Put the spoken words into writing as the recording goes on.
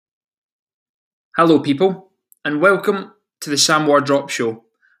Hello, people, and welcome to the Sam Wardrop Show.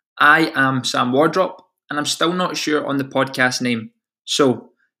 I am Sam Wardrop, and I'm still not sure on the podcast name.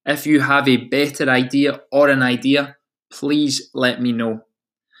 So, if you have a better idea or an idea, please let me know.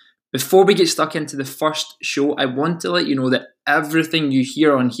 Before we get stuck into the first show, I want to let you know that everything you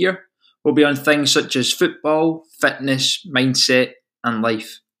hear on here will be on things such as football, fitness, mindset, and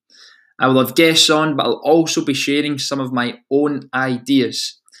life. I will have guests on, but I'll also be sharing some of my own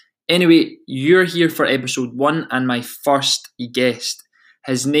ideas. Anyway, you're here for episode 1 and my first guest.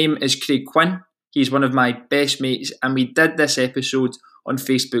 His name is Craig Quinn. He's one of my best mates, and we did this episode on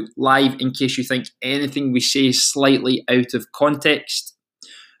Facebook Live in case you think anything we say is slightly out of context.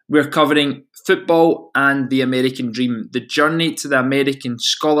 We're covering football and the American dream, the journey to the American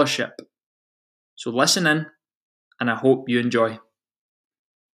scholarship. So listen in, and I hope you enjoy.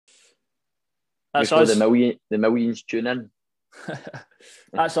 That's Before us. the millions tune in.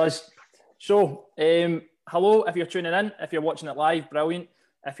 That's us. So, hello if you're tuning in. If you're watching it live, brilliant.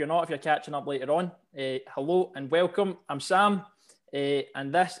 If you're not, if you're catching up later on, hello and welcome. I'm Sam,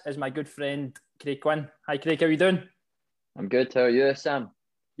 and this is my good friend Craig Quinn. Hi Craig, how are you doing? I'm good. How are you, Sam?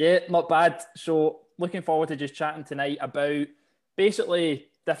 Yeah, not bad. So, looking forward to just chatting tonight about basically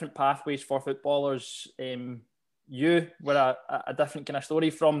different pathways for footballers. You were a different kind of story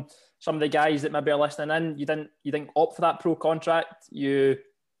from some of the guys that maybe are listening in. You didn't opt for that pro contract. You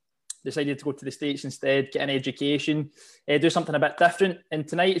decided to go to the States instead, get an education, do something a bit different. And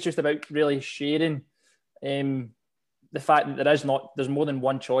tonight it's just about really sharing the fact that there's more than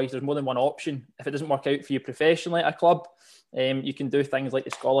one choice, there's more than one option. If it doesn't work out for you professionally at a club, you can do things like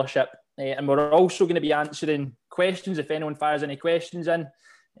the scholarship. And we're also going to be answering questions if anyone fires any questions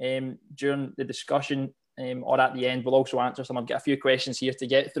in during the discussion. Or at the end, we'll also answer some. I've got a few questions here to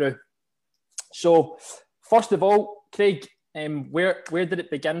get through. So, first of all, Craig, where did it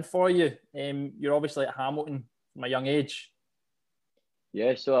begin for you? You're obviously at Hamilton from a young age.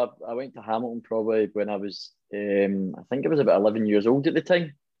 Yeah, so I went to Hamilton probably when I was, I think I was about 11 years old at the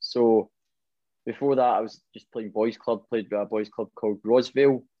time. So before that, I was just playing boys' club, played with a boys' club called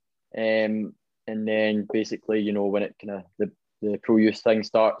Rosvale. And then basically, when it kind of, the pro youth thing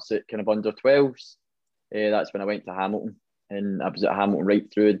starts at kind of under 12s, that's when I went to Hamilton. And I was at Hamilton right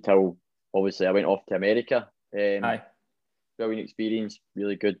through until, obviously, I went off to America. Aye. Brilliant experience,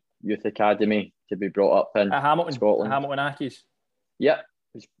 really good youth academy to be brought up in At Hamilton, Scotland. At Hamilton Accies. Yeah,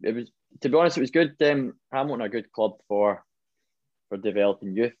 it was. To be honest, it was good. Hamilton are a good club for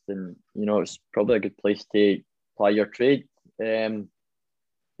developing youth, and it's probably a good place to apply your trade.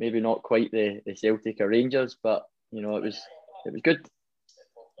 Maybe not quite the Celtic or Rangers, but it was good.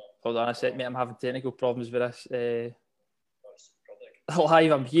 Hold on a sec, mate. I'm having technical problems with this.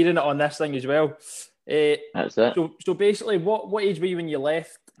 Live, I'm hearing it on this thing as well. That's it. So basically, what age were you when you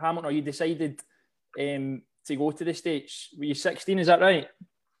left Hamilton, or you decided to go to the States? Were you 16? Is that right?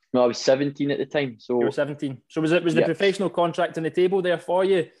 No, I was 17 at the time. So you were 17. So was the professional contract on the table there for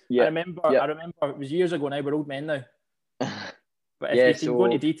you? Yeah. I remember it was years ago now. We're old men now. But if Yeah, you can go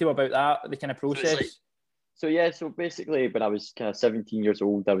into detail about that, the kind of process. So basically, when I was kind of 17 years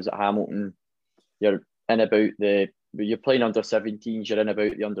old, I was at Hamilton. You're in about you're playing under 17s. You're in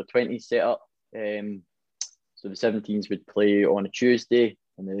about the under 20s setup. So the 17s would play on a Tuesday,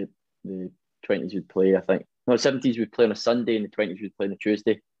 and the 20s would play, I think. No, the 17s would play on a Sunday, and the 20s would play on a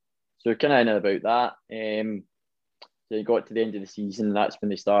Tuesday. So kind of in and about that. So you got to the end of the season, and that's when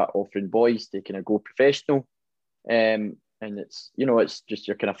they start offering boys to kind of go professional. And it's it's just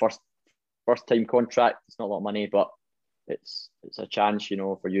your kind of first time contract. It's not a lot of money, but it's a chance,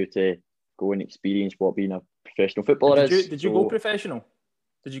 for you to go and experience what being a professional footballer is. Did you go professional?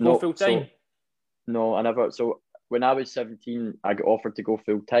 Did you go full time? No, I never. So when I was 17, I got offered to go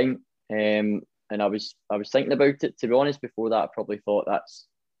full time, and I was thinking about it. To be honest, before that, I probably thought that's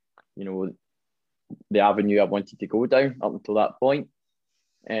the avenue I wanted to go down up until that point.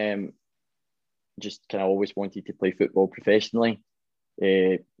 Just kind of always wanted to play football professionally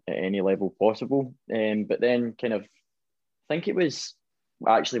at any level possible. But then kind of, I think it was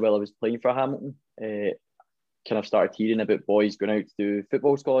actually while I was playing for Hamilton, kind of started hearing about boys going out to do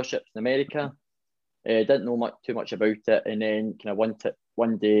football scholarships in America. Didn't know too much about it, and then kind of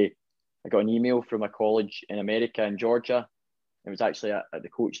one day I got an email from a college in America in Georgia. It was actually the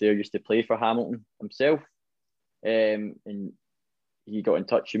coach there used to play for Hamilton himself, and he got in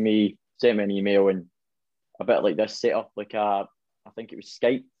touch with me, sent me an email, and a bit like this, set up like I think it was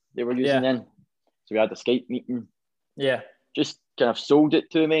Skype they were using then. So we had a Skype meeting. Yeah. Just kind of sold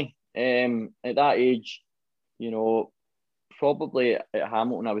it to me. At that age, probably at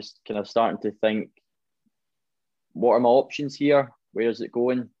Hamilton, I was kind of starting to think, what are my options here? Where is it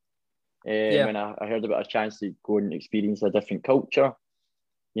going? When I heard about a chance to go and experience a different culture,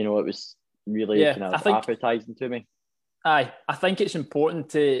 it was really kind of appetizing to me. I think it's important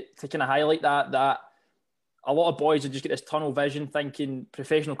to kind of highlight that a lot of boys have just got this tunnel vision thinking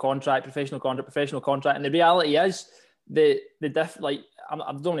professional contract, and the reality is I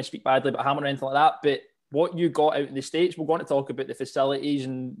don't want to speak badly about Hamilton or anything like that, but what you got out in the States, we're going to talk about the facilities,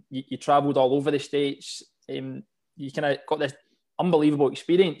 and you travelled all over the States. You kind of got this unbelievable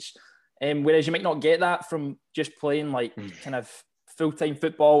experience, whereas you might not get that from just playing kind of full-time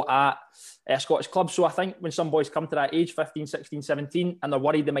football at a Scottish club. So I think when some boys come to that age, 15, 16, 17, and they're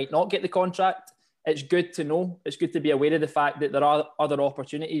worried they might not get the contract, it's good to know. It's good to be aware of the fact that there are other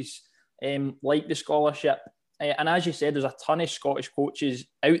opportunities like the scholarship. And as you said, there's a ton of Scottish coaches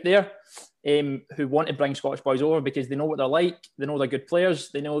out there who want to bring Scottish boys over because they know what they're like. They know they're good players.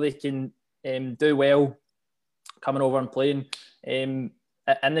 They know they can do well coming over and playing in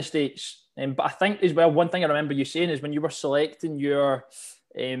the States. But I think as well, one thing I remember you saying is when you were selecting your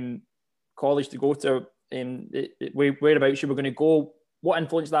college to go to, whereabouts you were going to go, what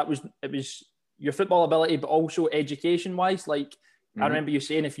influenced that was your football ability, but also education-wise. I remember you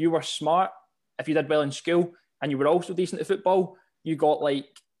saying if you were smart, if you did well in school, and you were also decent at football, you got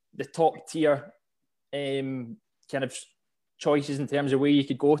the top tier kind of choices in terms of where you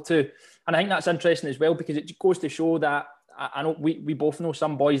could go to. And I think that's interesting as well because it goes to show that I know we both know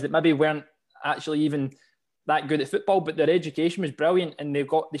some boys that maybe weren't actually even that good at football, but their education was brilliant and they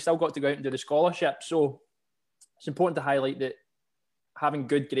still got to go out and do the scholarship. So it's important to highlight that having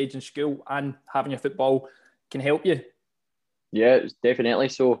good grades in school and having your football can help you. Yeah, it's definitely.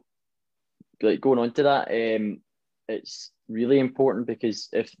 So going on to that, it's really important because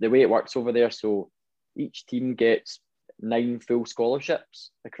if the way it works over there, so each team gets 9 full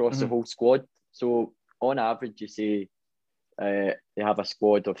scholarships across the whole squad. So on average, you say they have a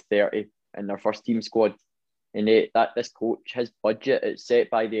squad of 30 in their first team squad. And this coach, his budget, it's set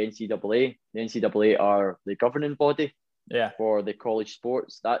by the NCAA. The NCAA are the governing body for the college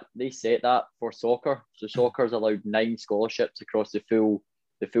sports. That they set that for soccer. So soccer's allowed 9 scholarships across the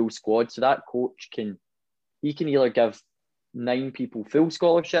full squad. So that coach can either give 9 people full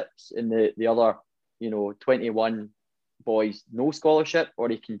scholarships and the other 21 boys no scholarship, or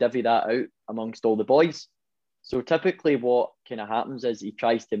he can divvy that out amongst all the boys. So typically what kind of happens is he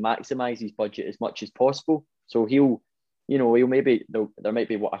tries to maximize his budget as much as possible. So he'll maybe there might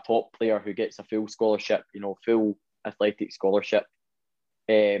be a top player who gets a full scholarship, full athletic scholarship.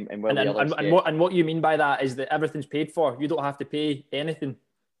 And what you mean by that is that everything's paid for. You don't have to pay anything.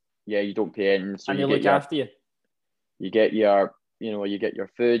 Yeah, you don't pay anything. So and you look after you. You get your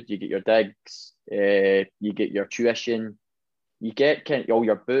food, you get your digs, you get your tuition, you get all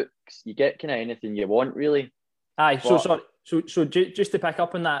your books, you get kind of anything you want really. Aye, so just to pick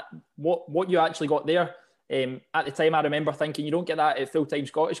up on that, what you actually got there, at the time I remember thinking you don't get that at full-time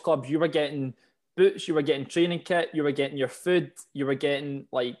Scottish clubs. You were getting boots, you were getting training kit, you were getting your food, you were getting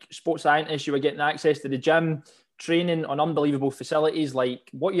sports scientists, you were getting access to the gym, training on unbelievable facilities.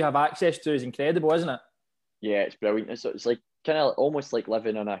 What you have access to is incredible, isn't it? Yeah, it's brilliant. It's like kind of almost like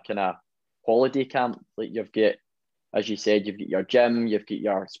living on a kind of holiday camp. You've got, as you said, you've got your gym, you've got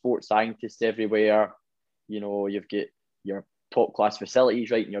your sports scientists everywhere. You've got your top class facilities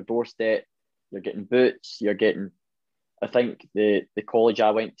right in your doorstep. You're getting boots. You're getting, I think the college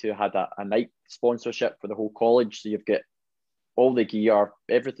I went to had a Nike sponsorship for the whole college. So you've got all the gear,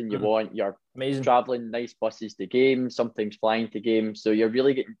 everything you want. You're amazing, traveling nice buses to games, sometimes flying to games. So you're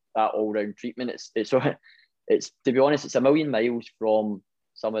really getting that all round treatment. It's to be honest, it's a million miles from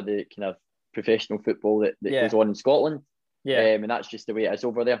some of the kind of professional football that goes on in Scotland. Yeah, and that's just the way it is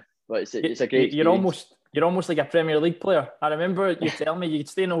over there. But it's a great. You're almost like a Premier League player. I remember you telling me you'd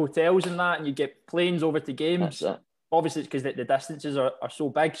stay in the hotels and that, and you get planes over to games. Obviously, it's because the distances are so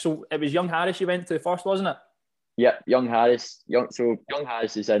big. So it was Young Harris you went to first, wasn't it? Yeah, Young Harris. Young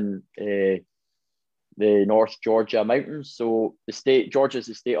Harris is in the North Georgia mountains. So Georgia's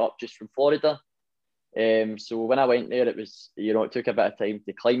the state up just from Florida. So when I went there, it was it took a bit of time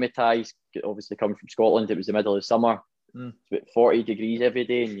to acclimatise. Obviously, coming from Scotland, it was the middle of summer. It's about 40 degrees every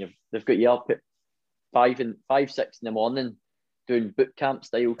day, and they've got you up at 5, 6 in the morning doing boot camp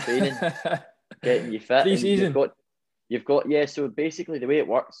style training, getting you fit. Pre-season. You've got so basically the way it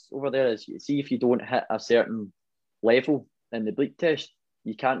works over there is you see if you don't hit a certain level in the bleep test,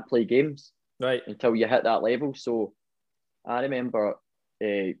 you can't play games until you hit that level. So I remember,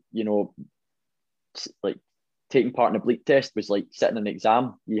 taking part in a bleep test was like sitting an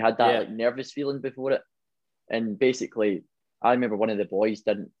exam. You had that nervous feeling before it, and basically, I remember one of the boys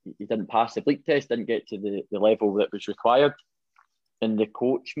didn't pass the bleep test, didn't get to the level that was required. and the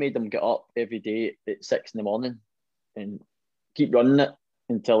coach made him get up every day at 6 a.m. and keep running it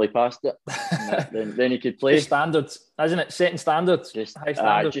until he passed it. then he could play. Just standards, isn't it? Setting standards. High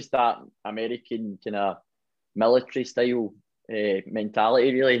standards. Just that American kind of military style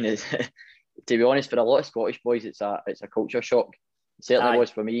mentality, really. And to be honest, for a lot of Scottish boys, it's a culture shock. It certainly was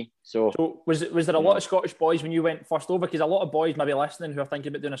for me. So was there a lot of Scottish boys when you went first over? Because a lot of boys maybe listening who are thinking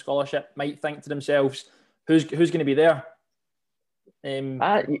about doing a scholarship might think to themselves, who's going to be there? So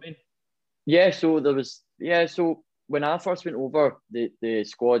when I first went over, the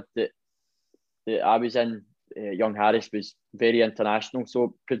squad that I was in, Young Harris, was very international.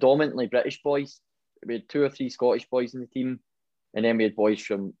 So predominantly British boys. We had 2 or 3 Scottish boys in the team, and then we had boys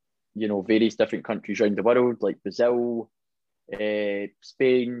from various different countries around the world, like Brazil,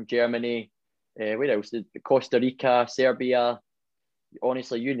 Spain, Germany, where else? Costa Rica, Serbia.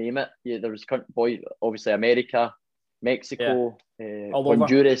 Honestly, you name it. Yeah, there was boys, obviously America, Mexico,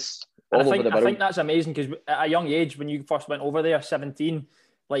 Honduras, all over the world. I think that's amazing because at a young age, when you first went over there, 17,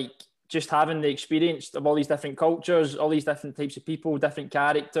 like just having the experience of all these different cultures, all these different types of people, different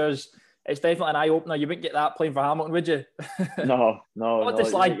characters, it's definitely an eye opener. You wouldn't get that playing for Hamilton, would you? No. Not to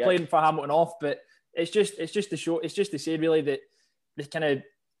slag playing for Hamilton off, but it's just to show. It's just to say really that the kind of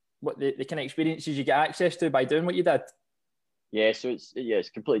experiences you get access to by doing what you did. Yeah, so it's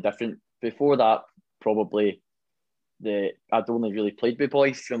completely different. Before that, probably I'd only really played with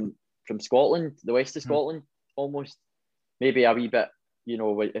boys from Scotland, the west of Scotland, almost. Maybe a wee bit,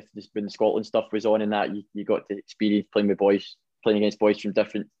 when the Scotland stuff was on and that, you got to experience playing against boys from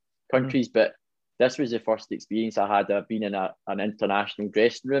different countries. But this was the first experience I had of being in an international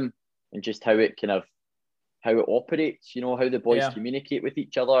dressing room and just how it operates, how the boys communicate with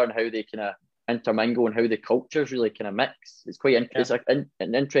each other and how they kind of intermingle and how the cultures really kind of mix. It's quite interesting,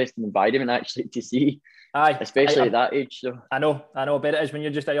 an interesting environment actually to see. Especially at that age. So I know. I bet it is when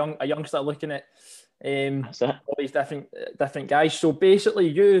you're just a youngster looking at all these different guys. So basically,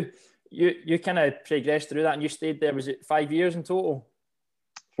 you kind of progressed through that, and you stayed there. Was it 5 years in total?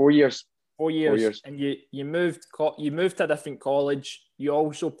 4 years. 4 years. 4 years. And you moved to a different college. You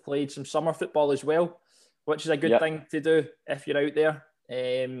also played some summer football as well, which is a good thing to do if you're out there.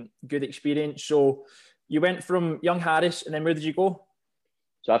 Good experience. So you went from Young Harris, and then where did you go?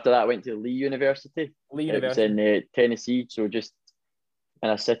 So after that, I went to Lee University. It was in Tennessee, so just in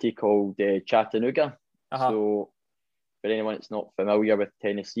a city called Chattanooga. So for anyone that's not familiar with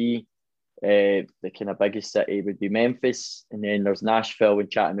Tennessee, the kind of biggest city would be Memphis, and then there's Nashville and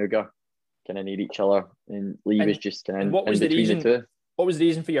Chattanooga kind of near each other, and Lee was just kind of in between the two. What was the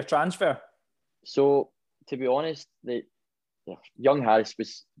reason for your transfer? So to be honest, the Young Harris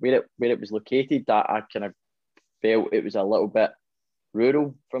was where it was located, that I kind of felt it was a little bit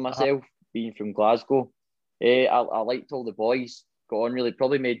rural for myself, being from Glasgow. I liked all the boys, got on really,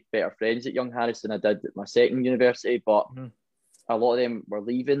 probably made better friends at Young Harris than I did at my second university, but a lot of them were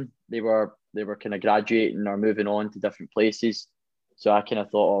leaving. They were kind of graduating or moving on to different places. So I kind of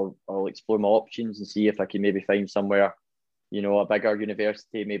thought I'll explore my options and see if I can maybe find somewhere, a bigger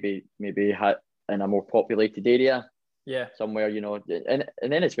university, maybe in a more populated area. Yeah. Somewhere, and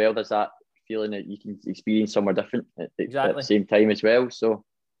then as well, there's that feeling that you can experience somewhere different at the same time as well. So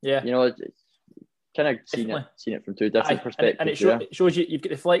it's kind of seen it from two different perspectives. And it shows you've got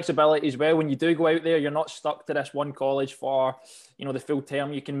the flexibility as well. When you do go out there, you're not stuck to this one college for the full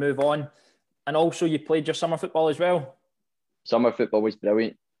term. You can move on, and also you played your summer football as well. Summer football was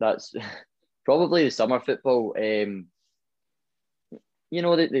brilliant. That's probably the summer football.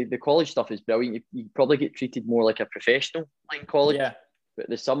 The college stuff is brilliant. You probably get treated more like a professional in college. Yeah. But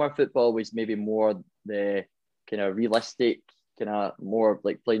the summer football was maybe more the kind of realistic, kind of more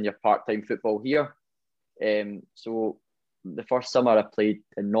like playing your part-time football here. So the first summer I played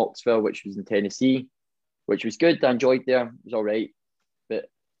in Knoxville, which was in Tennessee, which was good. I enjoyed there. It was all right. But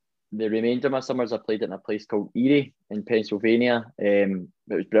the remainder of my summers I played in a place called Erie in Pennsylvania. It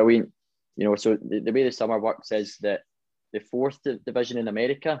was brilliant. So the way the summer works is that the fourth division in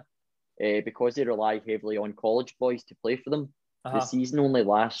America, because they rely heavily on college boys to play for them, the season only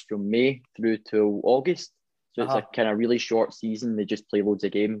lasts from May through to August. So it's a kind of really short season. They just play loads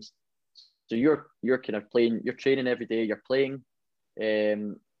of games. So you're kind of playing, you're training every day, you're playing.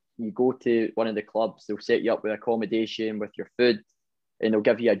 You go to one of the clubs, they'll set you up with accommodation, with your food, and they'll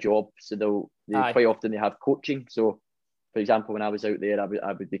give you a job. So quite often they have coaching. So for example, when I was out there,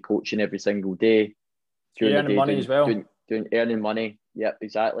 I would be coaching every single day. You're earning money as well. Earning money. Yeah,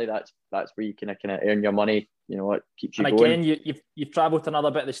 exactly. That's where you kind of earn your money. It keeps you going. And again, you've travelled to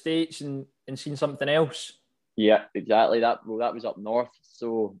another bit of the States and seen something else. Yeah, exactly. That was up north.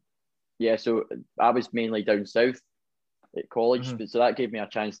 So yeah, so I was mainly down south. at college. So that gave me a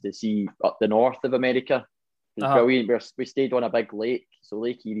chance to see up the north of America. It was brilliant. We stayed on a big lake. So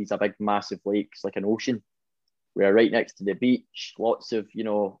Lake Erie's a big, massive lake. It's like an ocean. We're right next to the beach. Lots of,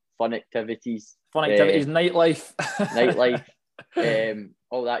 fun activities. Nightlife.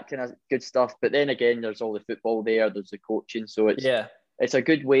 All that kind of good stuff. But then again, there's all the football there. There's the coaching. So it's a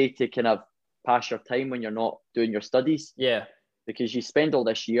good way to kind of pass your time when you're not doing your studies. Yeah. Because you spend all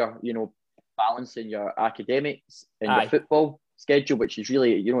this year, balancing your academics and your football schedule, which is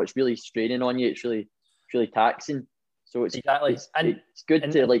really, it's really straining on you. It's really taxing. So it's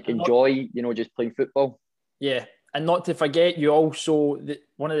good to enjoy, just playing football. Yeah. And not to forget, you also,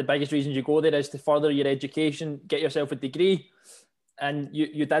 one of the biggest reasons you go there is to further your education, get yourself a degree. And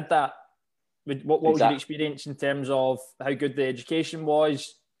you did that. What was your experience in terms of how good the education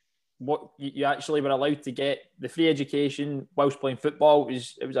was? What you actually were allowed to get the free education whilst playing football.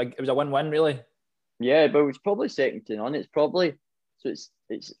 It was a win-win, really. Yeah, but it's probably second to none. It's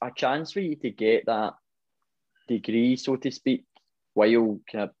a chance for you to get that degree, so to speak, while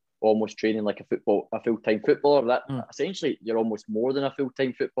kind of almost training like a full-time footballer. That essentially you're almost more than a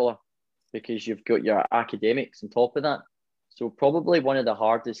full-time footballer because you've got your academics on top of that. So probably one of the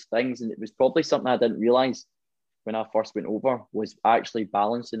hardest things, and it was probably something I didn't realise when I first went over, was actually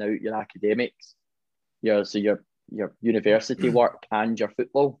balancing out your academics, your university work and your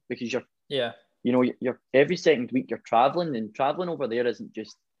football, because you're every second week you're traveling, and traveling over there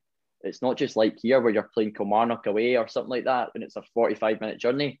it's not just like here where you're playing Kilmarnock away or something like that and it's a 45-minute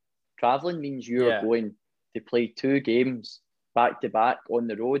journey. Traveling means you're going to play 2 games back to back on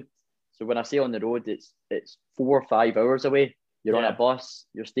the road. So when I say on the road, it's 4 or 5 hours away. You're on a bus,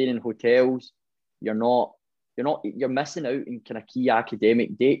 you're staying in hotels, you're missing out in kind of key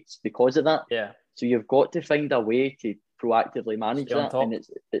academic dates because of that. Yeah. So you've got to find a way to proactively manage that. And it's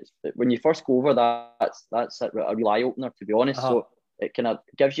when you first go over that's a real eye opener, to be honest. So it kind of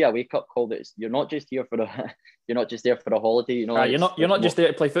gives you a wake up call that you're not just here for you're not just there for a holiday. You're not just there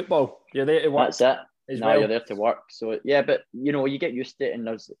to play football. You're there to work. That's it. You're there to work. So but you get used to it, and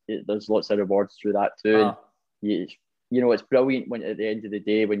there's lots of rewards through that too. And it's brilliant when at the end of the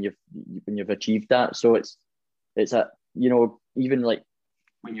day when you've achieved that. So it's a even like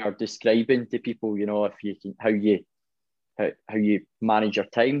when you're describing to people, if you can how you manage your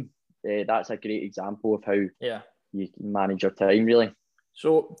time, that's a great example of how you can manage your time, really.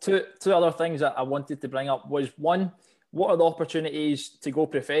 So two other things that I wanted to bring up was, one, what are the opportunities to go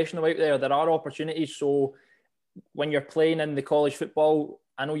professional out there? There are opportunities. So when you're playing in the college football,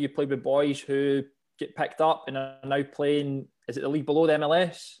 I know you played with boys who get picked up and are now playing, is it the league below the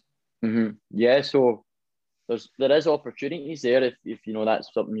MLS? Mm-hmm. Yeah, so there is opportunities there if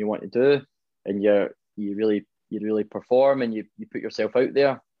that's something you want to do, and you really perform and you put yourself out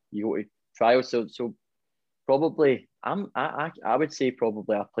there, you go to trials. So probably I would say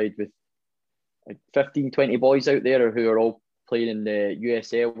probably I played with like 15, 20 boys out there who are all playing in the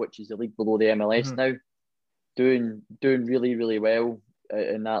USL, which is the league below the MLS now, doing really, really well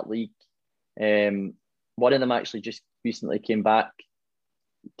in that league. One of them actually just recently came back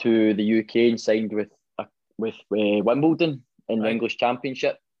to the UK and signed with Wimbledon in the English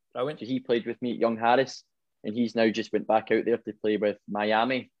Championship. So he played with me at Young Harris, and he's now just went back out there to play with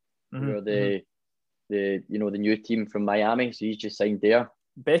Miami, who are the new team from Miami. So he's just signed there.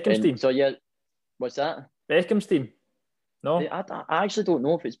 Beckham's team. So what's that? Beckham's team. No, I actually don't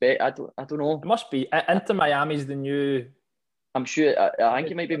know if it's I don't know. It must be. Inter Miami's the new. I'm sure. I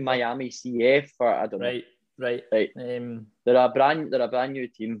think it might be Miami CF, or I don't know. Right. They're a brand new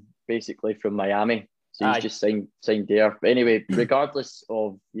team basically from Miami. So he's just signed there. But anyway, regardless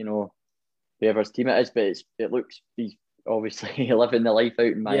of whoever's team it is, but it looks he's obviously living the life out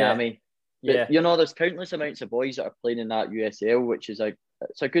in Miami. But, there's countless amounts of boys that are playing in that USL, which is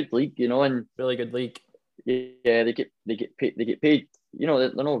it's a good league, and really good league. Yeah, they get paid. They're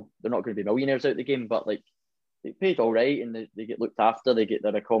not going to be millionaires out the game, but like they get paid all right, and they get looked after. They get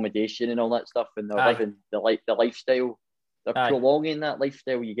their accommodation and all that stuff, and they're living the lifestyle. They're prolonging that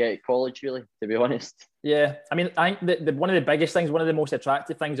lifestyle you get at college, really, to be honest. Yeah, I mean, I think one of the biggest things, one of the most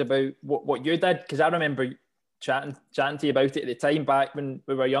attractive things about what you did, because I remember chatting to you about it at the time back when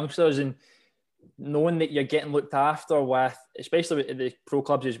we were youngsters, and knowing that you're getting looked after with, especially with the pro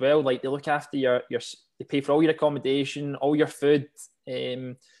clubs as well, like they look after your they pay for all your accommodation, all your food.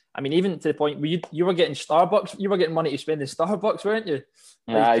 I mean, even to the point where you were getting Starbucks, you were getting money to spend in Starbucks, weren't you?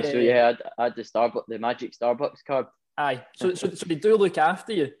 I had the magic Starbucks card. Aye, so they do look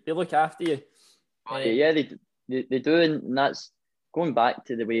after you. They look after you. Yeah, they do, and that's going back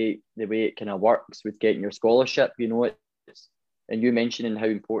to the way it kind of works with getting your scholarship. And you mentioning how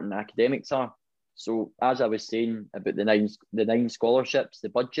important academics are. So as I was saying about the nine scholarships, the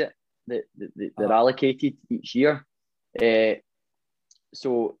budget that they're allocated each year.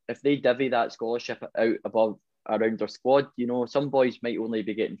 So if they divvy that scholarship out above around their squad, you know, some boys might only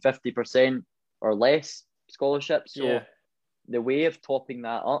be getting 50% or less scholarships. So the way of topping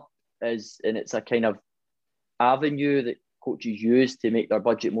that up is, and it's a kind of avenue that coaches use to make their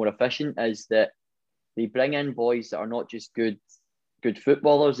budget more efficient, is that they bring in boys that are not just good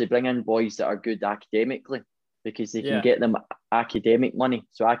footballers, they bring in boys that are good academically, because they can get them academic money,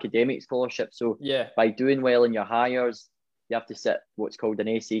 so academic scholarships. So by doing well in your hires, you have to sit what's called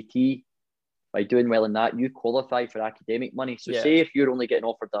an SAT. By doing well in that, you qualify for academic money. So say if you're only getting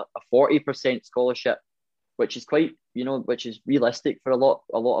offered a 40% scholarship, which is quite, you know, which is realistic for a lot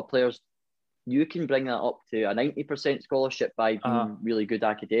of players, you can bring that up to a 90% scholarship by being really good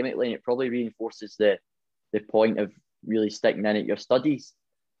academically, and it probably reinforces the point of really sticking in at your studies.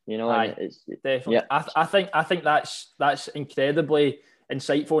 You know, definitely. Yeah. I think that's incredibly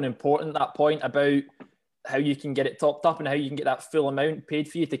insightful and important, that point about how you can get it topped up and how you can get that full amount paid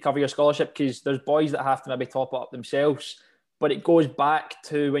for you to cover your scholarship, because there's boys that have to maybe top it up themselves. But it goes back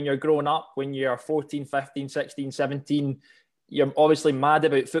to when you're growing up, when you're 14, 15, 16, 17, you're obviously mad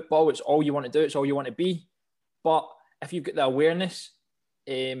about football. It's all you want to do. It's all you want to be. But if you've got the awareness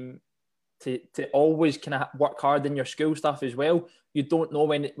to always kind of work hard in your school stuff as well, you don't know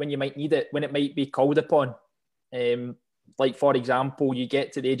when you might need it, when it might be called upon. Like, for example, you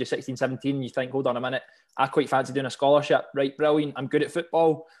get to the age of 16, 17, and you think, hold on a minute, I quite fancy doing a scholarship. Right, brilliant. I'm good at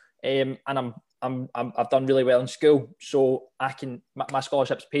football, and I've done really well in school, so I can, my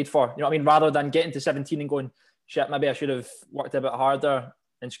scholarship's paid for. You know what I mean? Rather than getting to 17 and going, shit, maybe I should have worked a bit harder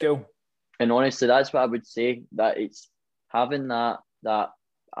in school. And honestly, that's what I would say, that it's having that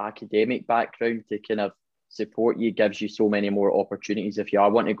academic background to kind of support you gives you so many more opportunities if you are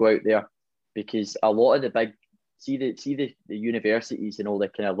wanting to go out there, because a lot of the big the universities and all the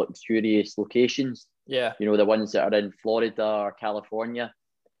kind of luxurious locations, you know, the ones that are in Florida or California,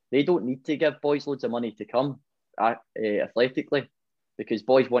 they don't need to give boys loads of money to come athletically, because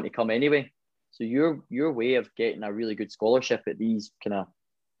boys want to come anyway. So your way of getting a really good scholarship at these kind of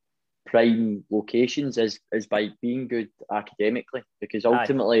prime locations is by being good academically, because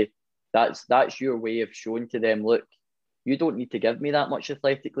ultimately that's your way of showing to them, look, you don't need to give me that much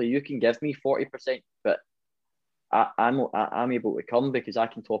athletically. You can give me 40%, but I'm able to come because I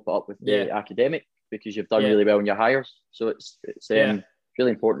can top it up with the academic, because you've done really well in your hires. So it's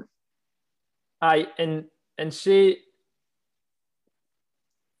really important. And say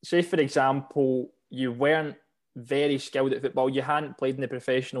for example, you weren't very skilled at football, you hadn't played in the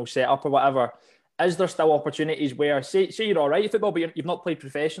professional setup or whatever. Is there still opportunities where, say you're all right at football, but you've not played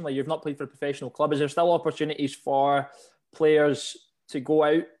professionally, you've not played for a professional club? Is there still opportunities for players to go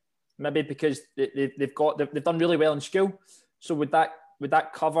out, maybe because they've done really well in school? So would that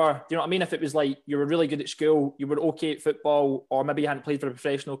cover, do you know what I mean? If it was like you were really good at school, you were okay at football, or maybe you hadn't played for a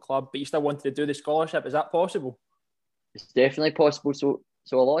professional club, but you still wanted to do the scholarship, is that possible? It's definitely possible. So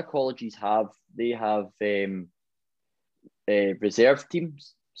a lot of colleges have reserve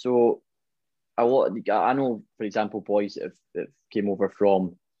teams. So I know, for example, boys that came over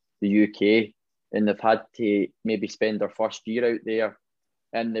from the UK and they've had to maybe spend their first year out there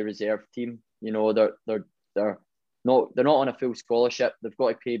in the reserve team. You know, they're not on a full scholarship. They've got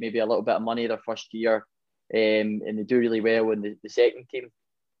to pay maybe a little bit of money their first year, and they do really well in the second team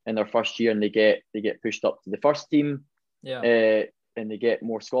in their first year, and they get pushed up to the first team. And they get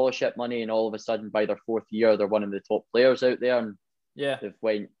more scholarship money, and all of a sudden by their fourth year they're one of the top players out there, and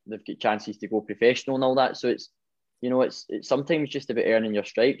they've got chances to go professional and all that. So it's, you know, it's sometimes just about earning your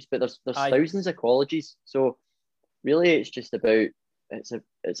stripes, but there's thousands of colleges. So really it's just about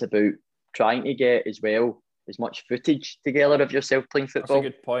it's about trying to get as much footage together of yourself playing football. That's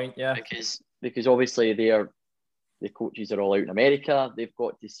a good point, yeah. Because obviously the coaches are all out in America. They've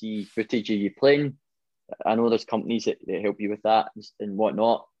got to see footage of you playing. I know there's companies that help you with that and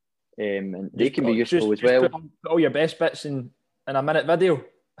whatnot, and they can be useful as well. Put all your best bits in a minute video.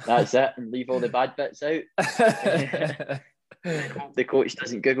 That's it, and leave all the bad bits out. The coach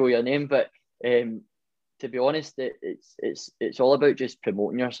doesn't Google your name, but to be honest, it's all about just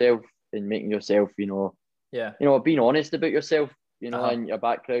promoting yourself and making yourself, being honest about yourself, and your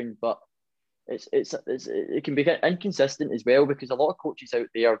background. But it can be inconsistent as well, because a lot of coaches out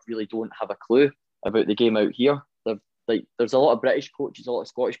there really don't have a clue about the game out here. There's a lot of British coaches, a lot of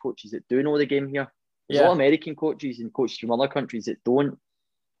Scottish coaches that do know the game here. There's a lot of American coaches and coaches from other countries that don't.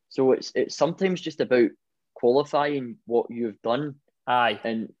 So it's sometimes just about qualifying what you've done Aye.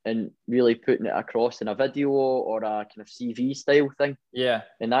 and really putting it across in a video or a kind of CV style thing. Yeah.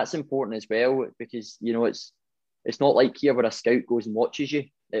 And that's important as well, because it's not like here where a scout goes and watches you.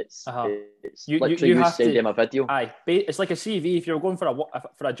 It's literally You you have send to. them a video. Aye, it's like a CV. If you're going for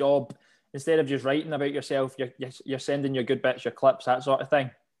a job, instead of just writing about yourself, you're sending your good bits, your clips, that sort of thing.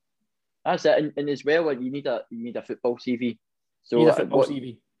 That's it. And as well, you need a football CV. So You need a football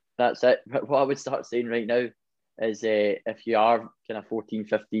CV. That's it. What I would start saying right now is if you are kind of 14,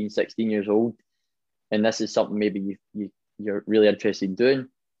 15, 16 years old, and this is something maybe you're really interested in doing,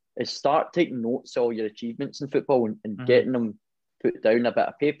 is start taking notes of all your achievements in football and getting them put down a bit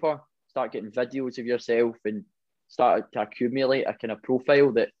of paper, start getting videos of yourself and start to accumulate a kind of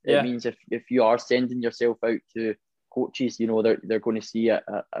profile that it means if you are sending yourself out to coaches, they're going to see a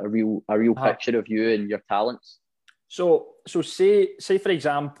real picture of you and your talents. So say for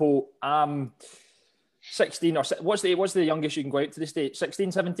example, 16 or what's the youngest you can go out to the States?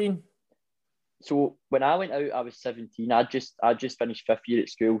 16, 17? So when I went out, I was 17. I just finished 5th year at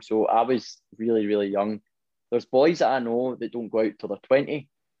school, so I was really, really young. There's boys that I know that don't go out till they're 20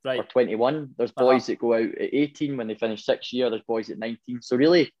 or 21. There's boys that go out at 18 when they finish 6th year. There's boys at 19. So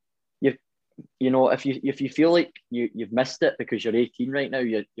really, if you feel like you've missed it because you're 18 right now,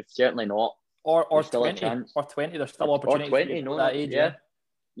 you've certainly not. Or still 20, a chance. or 20. There's still opportunities. Or 20, no, that age, yeah.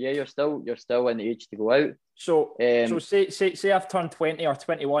 You're still in the age to go out. So say I've turned 20 or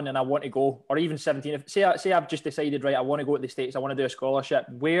 21 and I want to go, or even 17. Say I've just decided, right, I want to go to the States. I want to do a scholarship.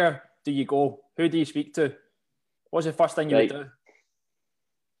 Where do you go? Who do you speak to? What's the first thing you would do?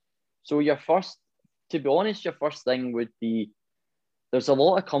 So your first thing would be, there's a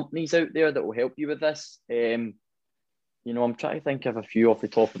lot of companies out there that will help you with this. I'm trying to think of a few off the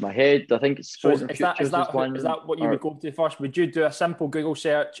top of my head. I think it's Sporting Futures is one. Is that what you would go to first? Would you do a simple Google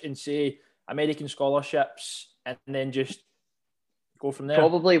search and say American scholarships and then just go from there?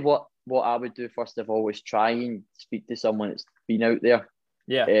 Probably what I would do first of all is try and speak to someone that's been out there,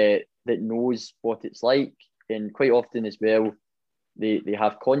 that knows what it's like. And quite often as well, they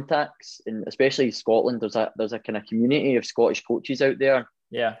have contacts, and especially Scotland, there's a kind of community of Scottish coaches out there.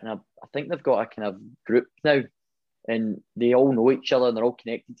 Yeah, and I think they've got a kind of group now, and they all know each other and they're all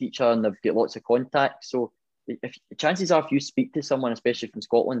connected to each other and they've got lots of contacts. So if chances are, if you speak to someone, especially from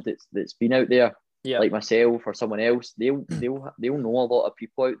Scotland, that's been out there, like myself or someone else, they'll know a lot of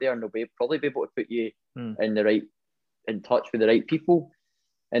people out there, and they'll probably be able to put you in touch with the right people.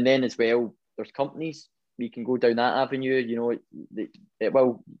 And then as well, there's companies. You can go down that avenue. It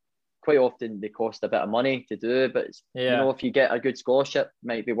will quite often they cost a bit of money to do, but if you get a good scholarship, it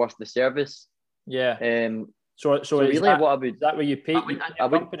might be worth the service. Yeah. So really, what I would, is that where you pay a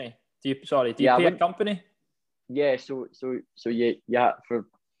company? Do you pay a company? Yeah. So for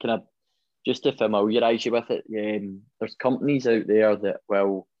kind of just to familiarise you with it, there's companies out there that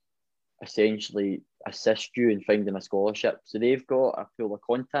will essentially assist you in finding a scholarship. So they've got a pool of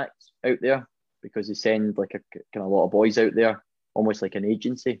contacts out there, because they send like a kind of lot of boys out there, almost like an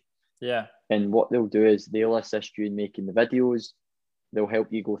agency. Yeah. And what they'll do is they'll assist you in making the videos. They'll help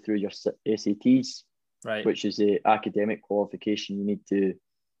you go through your SATs, right, which is the academic qualification you need to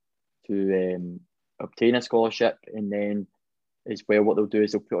obtain a scholarship. And then as well, what they'll do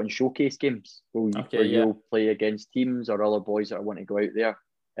is they'll put on showcase games where you'll play against teams or other boys that want to go out there,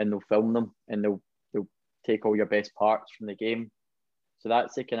 and they'll film them and they'll take all your best parts from the game. So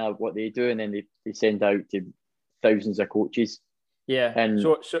that's the kind of what they do, and then they send out to thousands of coaches. Yeah, and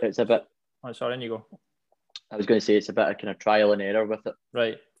so it's a bit. Oh, sorry, and you go. I was going to say it's a bit of kind of trial and error with it.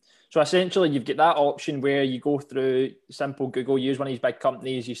 Right. So essentially, you've got that option where you go through simple Google, use one of these big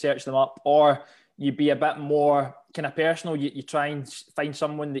companies, you search them up, or you be a bit more kind of personal. You try and find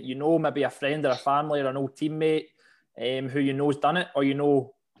someone that maybe a friend or a family or an old teammate, who has done it,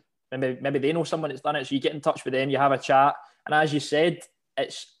 or maybe they know someone that's done it. So you get in touch with them, you have a chat. And as you said,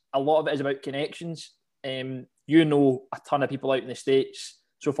 it's a lot of it is about connections. A ton of people out in the States.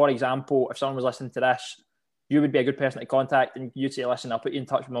 So, for example, if someone was listening to this, you would be a good person to contact, and you'd say, listen, I'll put you in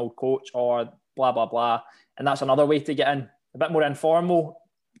touch with my old coach, or blah, blah, blah. And that's another way to get in. A bit more informal.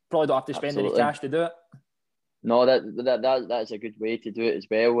 Probably don't have to spend any cash to do it. No, that's a good way to do it as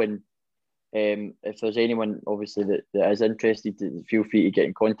well. And if there's anyone, obviously, that is interested, feel free to get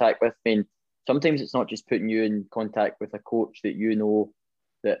in contact with me. And sometimes it's not just putting you in contact with a coach that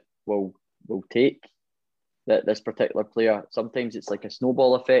that will take this particular player. Sometimes it's like a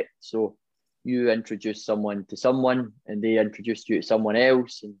snowball effect. So you introduce someone to someone, and they introduce you to someone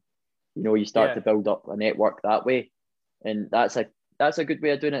else, and you start to build up a network that way. And that's a good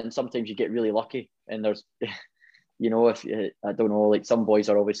way of doing it. And sometimes you get really lucky, and there's if I don't know, like some boys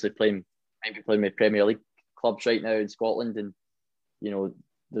are obviously playing with Premier League clubs right now in Scotland, and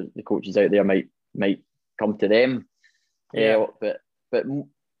the coaches out there might come to them. Yeah. But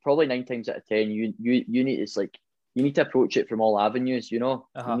probably 9 times out of 10, you need, it's like you need to approach it from all avenues. You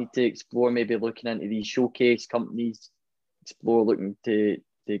need to explore, maybe looking into these showcase companies, explore looking to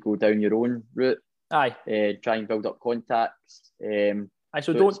go down your own route. Aye. Try and build up contacts.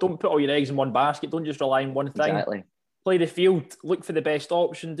 So don't put all your eggs in one basket. Don't just rely on one thing. Exactly. Play the field, look for the best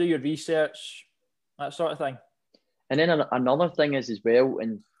option, do your research, that sort of thing. And then another thing is as well,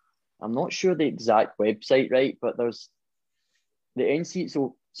 and I'm not sure the exact website, right? But there's the NC.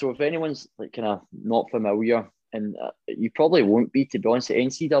 So if anyone's like kind of not familiar, and you probably won't be, to be honest, the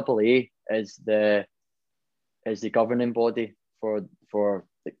NCAA is the governing body for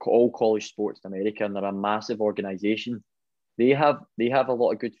all college sports in America, and they're a massive organization. They have a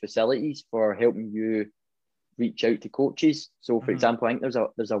lot of good facilities for helping you reach out to coaches. So, for example, I think there's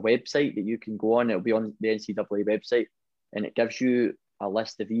a website that you can go on. It'll be on the NCAA website, and it gives you a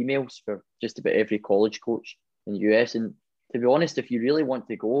list of emails for just about every college coach in the US. And to be honest, if you really want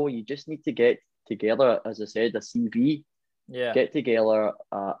to go, you just need to get together, as I said, a CV. Yeah. Get together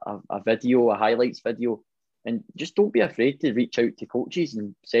a video, a highlights video, and just don't be afraid to reach out to coaches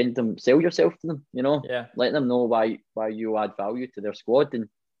and sell yourself to them. Yeah. Let them know why you add value to their squad. And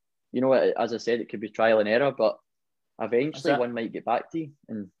as I said, it could be trial and error, but eventually one might get back to you.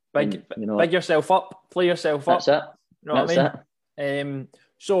 And big yourself up, play yourself up. That's it. You know what I mean?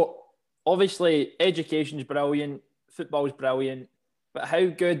 So obviously, education's brilliant, football's brilliant, but how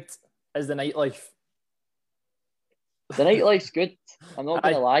good is the nightlife? The nightlife's good. I'm not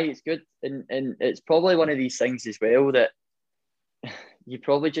going to lie, it's good, and it's probably one of these things as well that you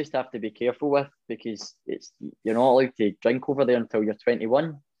probably just have to be careful with, because you're not allowed to drink over there until you're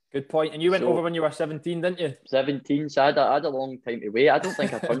 21. Good point. And you went over when you were 17, didn't you? 17, so I had a long time to wait. I don't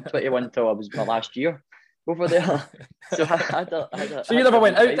think I turned 21 until I was my last year over there. So So you never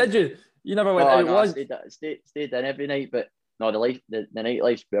went out, did you? You never went out. No, I stayed in every night, but no, the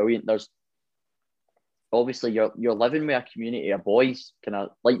nightlife's brilliant. There's obviously you're living with a community of boys, kind of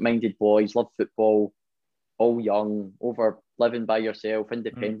like-minded boys, love football, all young, living by yourself,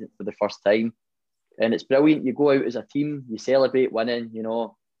 independent for the first time, and it's brilliant. You go out as a team, you celebrate winning, you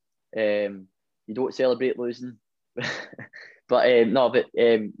don't celebrate losing, but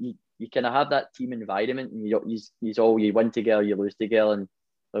you kind of have that team environment, and you win together, you lose together, and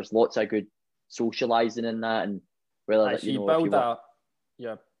there's lots of good socialising in that, and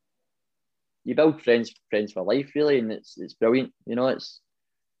you build friends for life, really, and it's brilliant. There's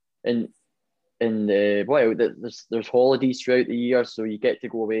holidays throughout the year, so you get to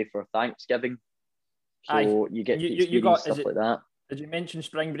go away for Thanksgiving, so you get to experience stuff like that. Did you mention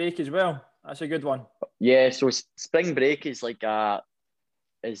spring break as well? That's a good one. Yeah, so spring break is like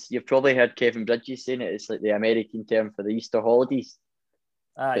as you've probably heard Kevin Bridges saying it, it's like the American term for the Easter holidays.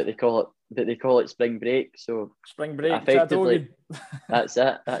 Aye. But they call it spring break. So spring break, effectively, that's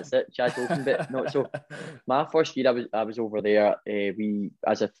it. Chad Hogan, but not so. My first year, I was over there. We,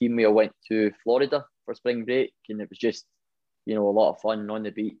 as a team, we all went to Florida for spring break, and it was just a lot of fun on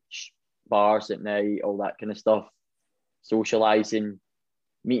the beach, bars at night, all that kind of stuff, socialising,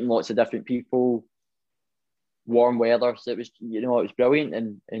 meeting lots of different people, warm weather. So it was it was brilliant,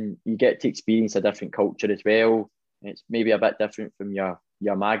 and you get to experience a different culture as well. It's maybe a bit different from your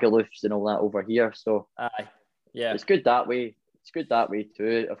Magaloofs and all that over here. So it's good that way. It's good that way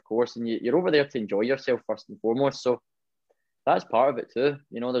too, of course. And you're over there to enjoy yourself first and foremost. So that's part of it too.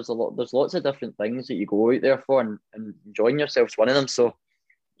 There's lots of different things that you go out there for, and enjoying yourself's one of them. So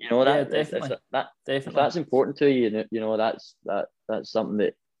definitely. If that's important to you, that's something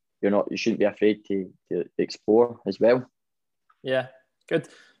that you shouldn't be afraid to explore as well. Yeah, good.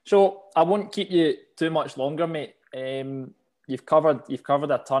 So I won't keep you too much longer, mate. You've covered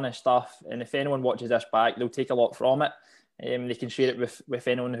a ton of stuff, and if anyone watches this back, they'll take a lot from it. They can share it with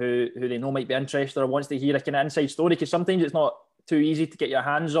anyone who they know might be interested or wants to hear a kind of inside story, because sometimes it's not too easy to get your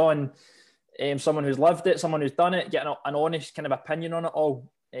hands on someone who's lived it, someone who's done it, getting an honest kind of opinion on it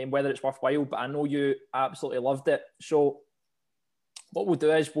all, whether it's worthwhile. But I know you absolutely loved it. So what we'll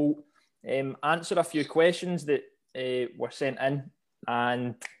do is we'll answer a few questions that were sent in,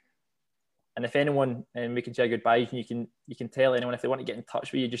 and if anyone, we can say goodbyes, and you can tell anyone if they want to get in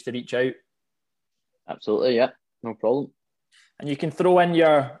touch with you just to reach out. Absolutely, yeah, no problem. And you can throw in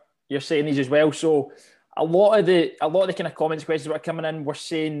your saying these as well. So a lot of the kind of comments, questions that are coming in were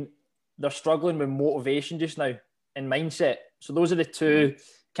saying they're struggling with motivation just now and mindset. So those are the two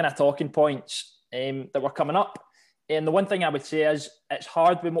kind of talking points that were coming up. And the one thing I would say is it's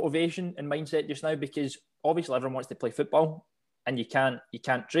hard with motivation and mindset just now, because obviously everyone wants to play football, and you can't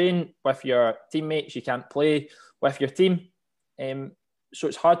train with your teammates, you can't play with your team. So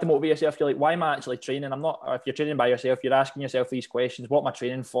it's hard to motivate yourself. You're like, why am I actually training? I'm not. Or if you're training by yourself, you're asking yourself these questions. What am I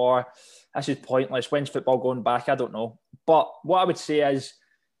training for? This is pointless. When's football going back? I don't know. But what I would say is,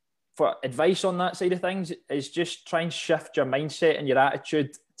 for advice on that side of things, is just try and shift your mindset and your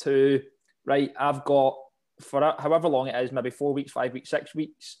attitude to, right, I've got, for however long it is, maybe 4 weeks, 5 weeks, 6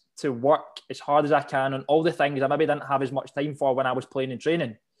 weeks, to work as hard as I can on all the things I maybe didn't have as much time for when I was playing and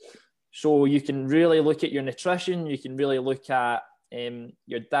training. So you can really look at your nutrition, you can really look at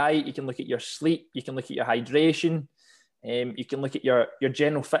your diet, you can look at your sleep, you can look at your hydration, you can look at your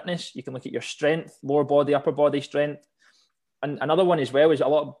general fitness, you can look at your strength, lower body, upper body strength. And another one as well is a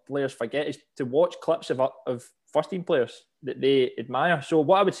lot of players forget is to watch clips of first team players that they admire. So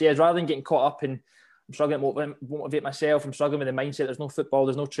what I would say is, rather than getting caught up in, I'm struggling to motivate myself, I'm struggling with the mindset, there's no football,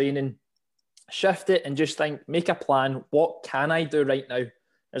 there's no training, shift it and just think, make a plan. What can I do right now?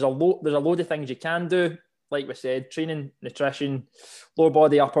 There's a load of things you can do. Like we said, training, nutrition, lower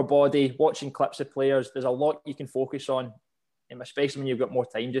body, upper body, watching clips of players. There's a lot you can focus on, especially when you've got more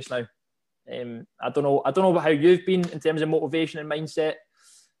time just now. I don't know how you've been in terms of motivation and mindset.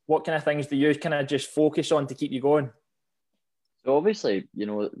 What kind of things do you kind of just focus on to keep you going? So obviously,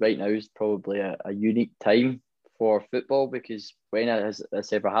 right now is probably a unique time for football, because when has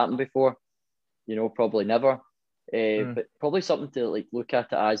this ever happened before? Probably never. But probably something to like look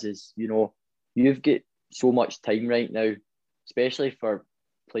at it as is, you've got so much time right now, especially for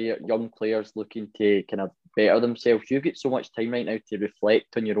young players looking to kind of better themselves. You've got so much time right now to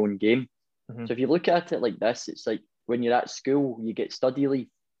reflect on your own game. Mm-hmm. So if you look at it like this, it's like when you're at school, you get study leave.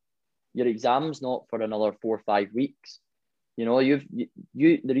 Your exam's not for another 4 or 5 weeks.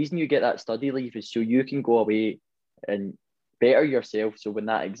 The reason you get that study leave is so you can go away and better yourself. So when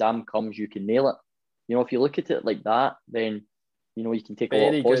that exam comes, you can nail it. If you look at it like that, then you can take a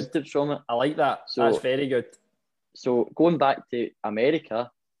lot of positives from it. I like that. So, that's very good. So going back to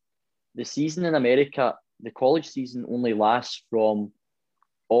America, the season in America, the college season only lasts from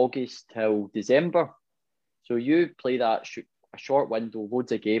August till December. So you play that a short window,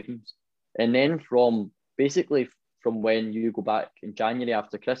 loads of games, and then from when you go back in January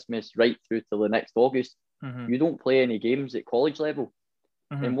after Christmas right through till the next August, you don't play any games at college level.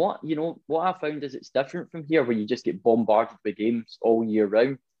 Mm-hmm. And what I found is it's different from here, where you just get bombarded with games all year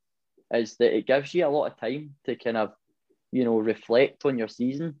round, is that it gives you a lot of time to kind of, reflect on your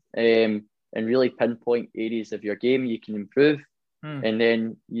season and really pinpoint areas of your game you can improve. And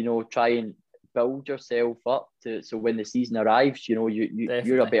then, try and build yourself up so when the season arrives, you're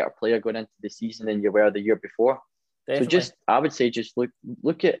a better player going into the season than you were the year before. Definitely. So I would say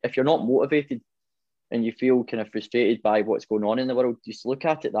look at, if you're not motivated and you feel kind of frustrated by what's going on in the world, just look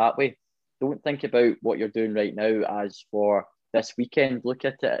at it that way. Don't think about what you're doing right now as for this weekend. Look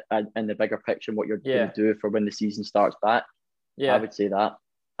at it in the bigger picture and what you're going to do for when the season starts back. Yeah, I would say that.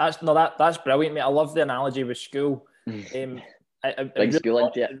 That's brilliant, mate. I love the analogy with school. Big school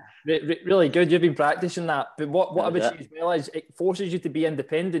into it. Really good. You've been practicing that. But what I would say as well is it forces you to be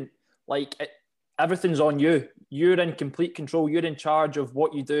independent. Like everything's on you. You're in complete control. You're in charge of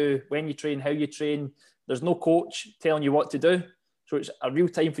what you do, when you train, how you train. There's no coach telling you what to do. So it's a real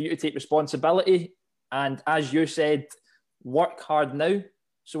time for you to take responsibility. And as you said, work hard now.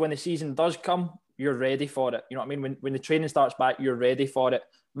 So when the season does come, you're ready for it. You know what I mean? When the training starts back, you're ready for it.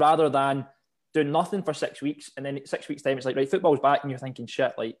 Rather than doing nothing for 6 weeks and then 6 weeks time, it's like, right, football's back, and you're thinking,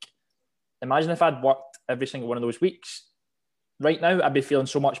 shit, like, imagine if I'd worked every single one of those weeks. Right now, I'd be feeling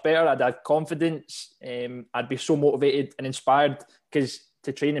so much better. I'd have confidence. I'd be so motivated and inspired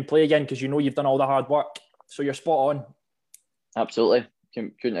to train and play again, because you've done all the hard work. So you're spot on. Absolutely.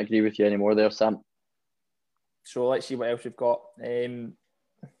 Couldn't agree with you anymore there, Sam. So let's see what else we've got.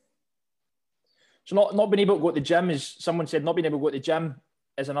 So not being able to go to the gym, as someone said, not being able to go to the gym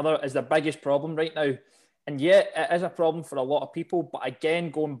is the biggest problem right now. And yeah, it is a problem for a lot of people. But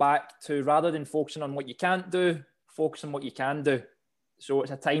again, going back to, rather than focusing on what you can't do, focus on what you can do. So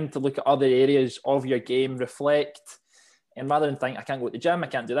it's a time to look at other areas of your game, reflect, and rather than think, I can't go to the gym, I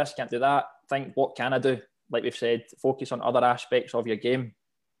can't do this, I can't do that, think, what can I do? Like we've said, focus on other aspects of your game.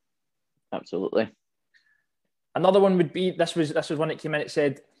 Absolutely. Another one would be, this was one that came in, it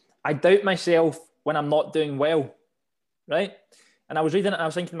said, I doubt myself when I'm not doing well, right? And I was reading it and I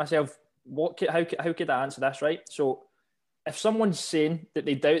was thinking to myself, how could I answer this, right? So if someone's saying that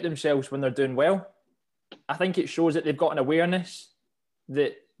they doubt themselves when they're doing well, I think it shows that they've got an awareness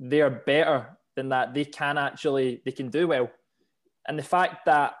that they're better than that. They can do well. And the fact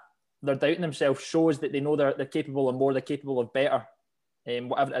that they're doubting themselves shows that they know they're capable of more, they're capable of better.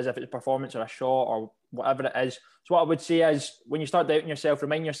 Whatever it is, if it's a performance or a shot or whatever it is. So what I would say is, when you start doubting yourself,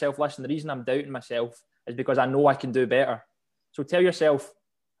 remind yourself, listen, the reason I'm doubting myself is because I know I can do better. So tell yourself,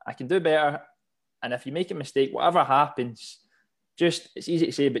 I can do better. And if you make a mistake, whatever happens, it's easy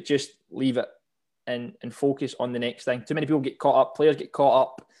to say, but just leave it and focus on the next thing. Too many people get caught up, players get caught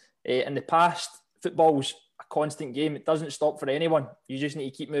up. In the past, football's a constant game. It doesn't stop for anyone. You just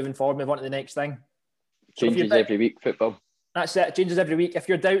need to keep moving forward, move on to the next thing. Changes every week, football. That's it. It changes every week. If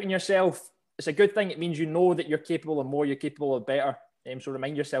you're doubting yourself, it's a good thing. It means you know that you're capable of more, you're capable of better. So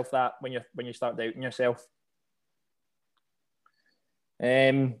remind yourself that when you start doubting yourself.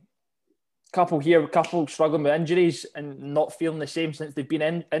 Couple struggling with injuries and not feeling the same since they've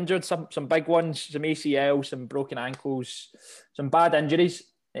been injured. Some big ones, some ACL, some broken ankles, some bad injuries.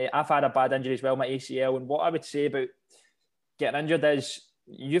 I've had a bad injury as well, my ACL. And what I would say about getting injured is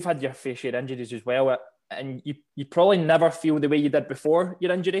you've had your fair share injuries as well, and you probably never feel the way you did before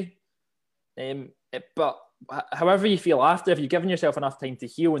your injury. But however you feel after, if you've given yourself enough time to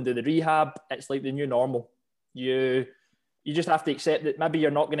heal and do the rehab, it's like the new normal. You just have to accept that maybe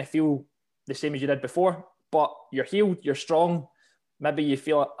you're not going to feel the same as you did before, but you're healed, you're strong. Maybe you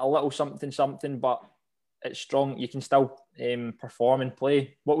feel a little something, but it's strong. You can still perform and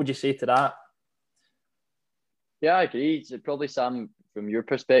play. What would you say to that? Yeah, I agree. It's probably, Sam, from your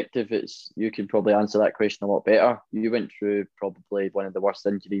perspective, you can probably answer that question a lot better. You went through probably one of the worst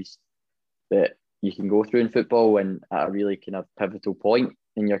injuries that you can go through in football, and at a really kind of pivotal point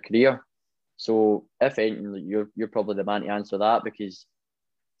in your career. So if anything, you're probably the man to answer that, because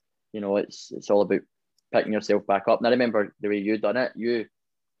it's all about picking yourself back up. And I remember the way you done it. You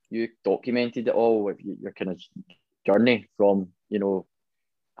documented it all with your kind of journey from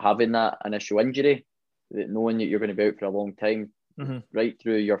having that initial injury, knowing that you're going to be out for a long time, right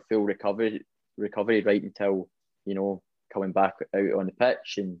through your full recovery right until coming back out on the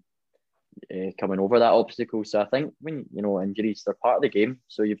pitch and coming over that obstacle. So I think when injuries, they're part of the game.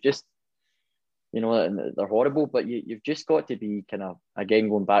 So you've just they're horrible, but you've just got to be kind of, again,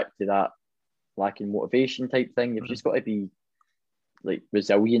 going back to that lacking motivation type thing. You've just got to be like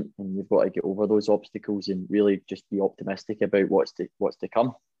resilient, and you've got to get over those obstacles and really just be optimistic about what's to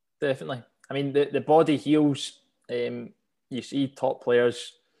come. Definitely. I mean, the body heals. You see top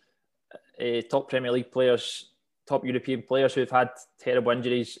players, top Premier League players, top European players who've had terrible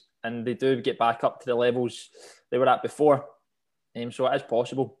injuries, and they do get back up to the levels they were at before. So it is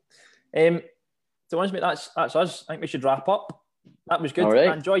possible. So once, mate, that's us. I think we should wrap up. That was good. All right.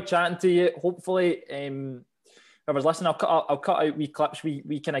 I enjoyed chatting to you. Hopefully, whoever's listening, I'll cut out wee clips,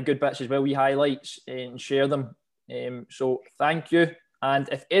 wee kind of good bits as well, wee highlights, and share them. So thank you. And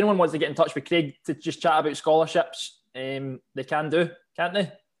if anyone wants to get in touch with Craig to just chat about scholarships, they can do, can't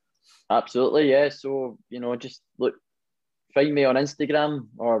they? Absolutely, yeah. So just find me on Instagram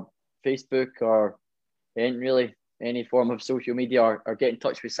or Facebook or any form of social media, or get in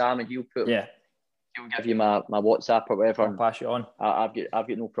touch with Sam, and he'll give you my WhatsApp or whatever. I'll pass you on. I've got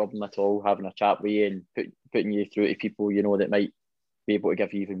no problem at all having a chat with you and putting you through to people that might be able to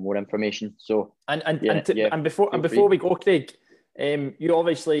give you even more information. So before we go, Craig, you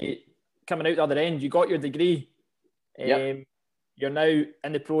obviously coming out the other end, you got your degree. You're now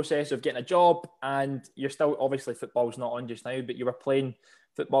in the process of getting a job, and you're still, obviously football's not on just now, but you were playing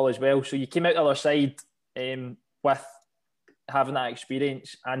football as well. So you came out the other side with having that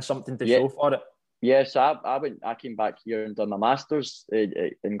experience and something to show for it. Yes, I came back here and done my masters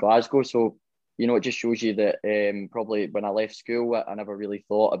in Glasgow. So it just shows you that probably when I left school, I never really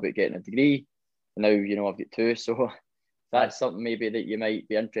thought about getting a degree. And now I've got two, so that's something maybe that you might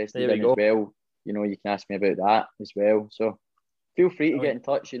be interested in as well. You can ask me about that as well. So feel free to get in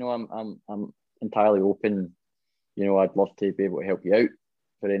touch. I'm entirely open. I'd love to be able to help you out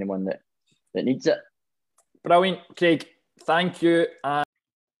for anyone that needs it. Brilliant, Craig. Thank you.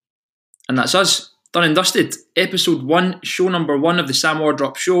 And that's us. Done and dusted. Episode 1, show number 1 of the Sam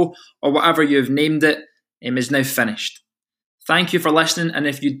Wardrop Show, or whatever you've named it, is now finished. Thank you for listening, and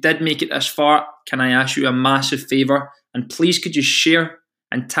if you did make it this far, can I ask you a massive favour? And please could you share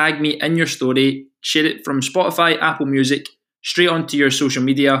and tag me in your story, share it from Spotify, Apple Music, straight onto your social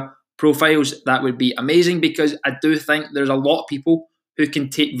media profiles. That would be amazing, because I do think there's a lot of people who can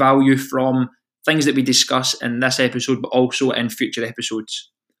take value from things that we discuss in this episode, but also in future episodes.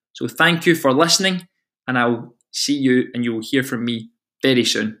 So thank you for listening, and I'll see you and you will hear from me very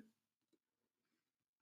soon.